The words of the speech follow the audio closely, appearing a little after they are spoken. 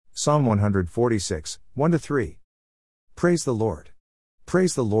Psalm 146, 1-3. Praise the Lord.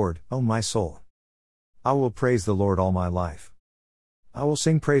 Praise the Lord, O my soul. I will praise the Lord all my life. I will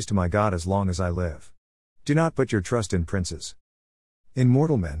sing praise to my God as long as I live. Do not put your trust in princes, in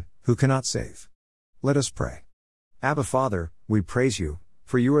mortal men, who cannot save. Let us pray. Abba Father, we praise you,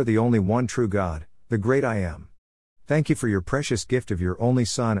 for you are the only one true God, the great I Am. Thank you for your precious gift of your only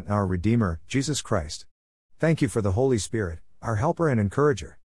Son and our Redeemer, Jesus Christ. Thank you for the Holy Spirit, our helper and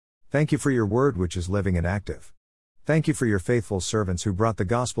encourager. Thank you for your word which is living and active. Thank you for your faithful servants who brought the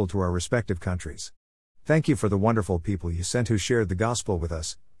gospel to our respective countries. Thank you for the wonderful people you sent who shared the gospel with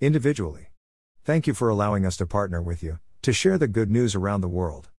us, individually. Thank you for allowing us to partner with you, to share the good news around the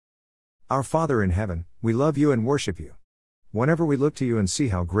world. Our Father in heaven, we love you and worship you. Whenever we look to you and see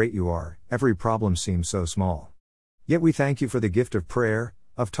how great you are, every problem seems so small. Yet we thank you for the gift of prayer,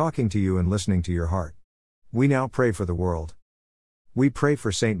 of talking to you and listening to your heart. We now pray for the world. We pray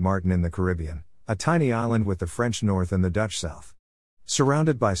for St. Martin in the Caribbean, a tiny island with the French north and the Dutch south.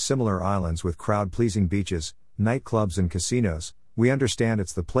 Surrounded by similar islands with crowd-pleasing beaches, nightclubs and casinos, we understand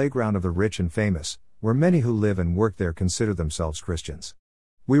it's the playground of the rich and famous, where many who live and work there consider themselves Christians.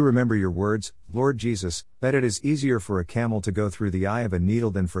 We remember your words, Lord Jesus, that it is easier for a camel to go through the eye of a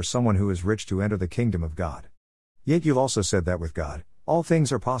needle than for someone who is rich to enter the kingdom of God. Yet you've also said that with God, all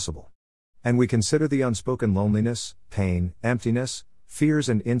things are possible. And we consider the unspoken loneliness, pain, emptiness, fears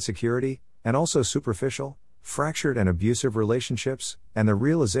and insecurity, and also superficial, fractured and abusive relationships, and the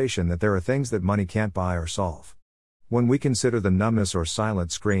realization that there are things that money can't buy or solve. When we consider the numbness or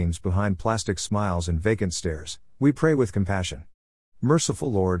silent screams behind plastic smiles and vacant stares, we pray with compassion.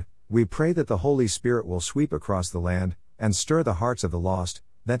 Merciful Lord, we pray that the Holy Spirit will sweep across the land, and stir the hearts of the lost,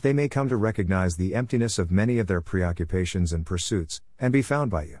 that they may come to recognize the emptiness of many of their preoccupations and pursuits, and be found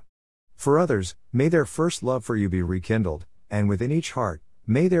by you. For others, may their first love for you be rekindled, and within each heart,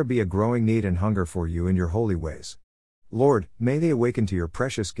 may there be a growing need and hunger for you in your holy ways. Lord, may they awaken to your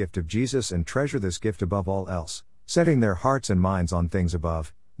precious gift of Jesus and treasure this gift above all else, setting their hearts and minds on things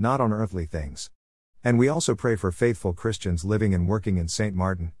above, not on earthly things. And we also pray for faithful Christians living and working in St.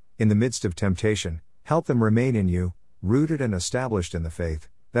 Martin, in the midst of temptation, help them remain in you, rooted and established in the faith,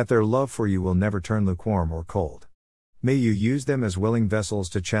 that their love for you will never turn lukewarm or cold. May you use them as willing vessels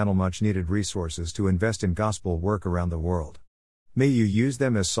to channel much needed resources to invest in gospel work around the world. May you use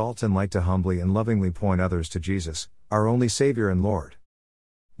them as salt and light to humbly and lovingly point others to Jesus, our only Savior and Lord.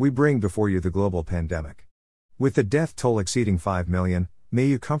 We bring before you the global pandemic. With the death toll exceeding 5 million, may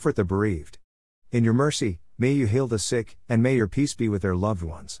you comfort the bereaved. In your mercy, may you heal the sick, and may your peace be with their loved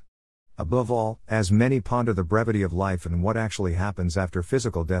ones. Above all, as many ponder the brevity of life and what actually happens after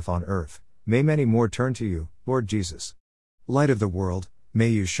physical death on earth, may many more turn to you, Lord Jesus. Light of the world, may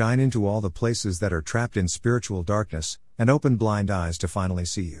you shine into all the places that are trapped in spiritual darkness, and open blind eyes to finally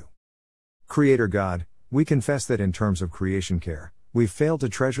see you. Creator God, we confess that in terms of creation care, we've failed to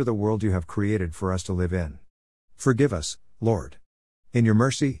treasure the world you have created for us to live in. Forgive us, Lord. In your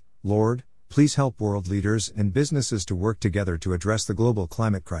mercy, Lord, please help world leaders and businesses to work together to address the global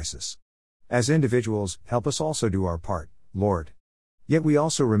climate crisis. As individuals, help us also do our part, Lord. Yet we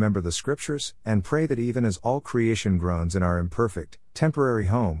also remember the scriptures, and pray that even as all creation groans in our imperfect, temporary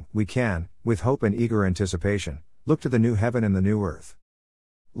home, we can, with hope and eager anticipation, look to the new heaven and the new earth.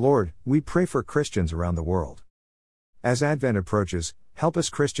 Lord, we pray for Christians around the world. As Advent approaches, help us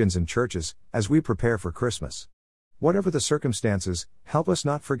Christians and churches, as we prepare for Christmas. Whatever the circumstances, help us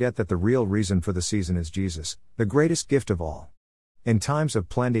not forget that the real reason for the season is Jesus, the greatest gift of all. In times of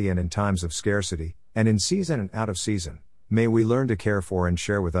plenty and in times of scarcity, and in season and out of season, may we learn to care for and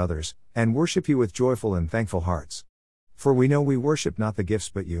share with others, and worship you with joyful and thankful hearts. For we know we worship not the gifts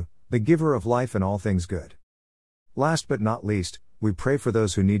but you, the giver of life and all things good. Last but not least, we pray for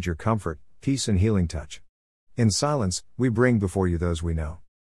those who need your comfort, peace and healing touch. In silence, we bring before you those we know.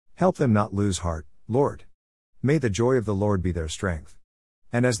 Help them not lose heart, Lord. May the joy of the Lord be their strength.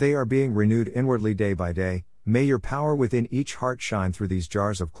 And as they are being renewed inwardly day by day, may your power within each heart shine through these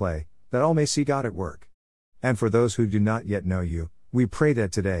jars of clay, that all may see God at work. And for those who do not yet know you, we pray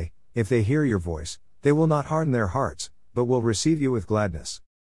that today, if they hear your voice, they will not harden their hearts, but will receive you with gladness.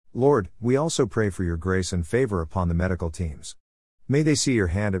 Lord, we also pray for your grace and favor upon the medical teams. May they see your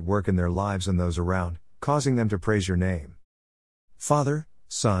hand at work in their lives and those around, causing them to praise your name. Father,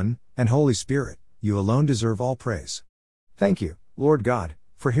 Son, and Holy Spirit, you alone deserve all praise. Thank you, Lord God,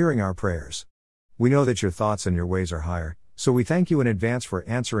 for hearing our prayers. We know that your thoughts and your ways are higher, so we thank you in advance for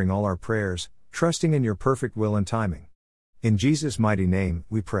answering all our prayers, trusting in your perfect will and timing. In Jesus' mighty name,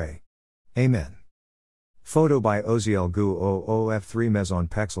 we pray. Amen. Photo by Oziel Gu OOF3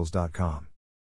 mesonpexels.com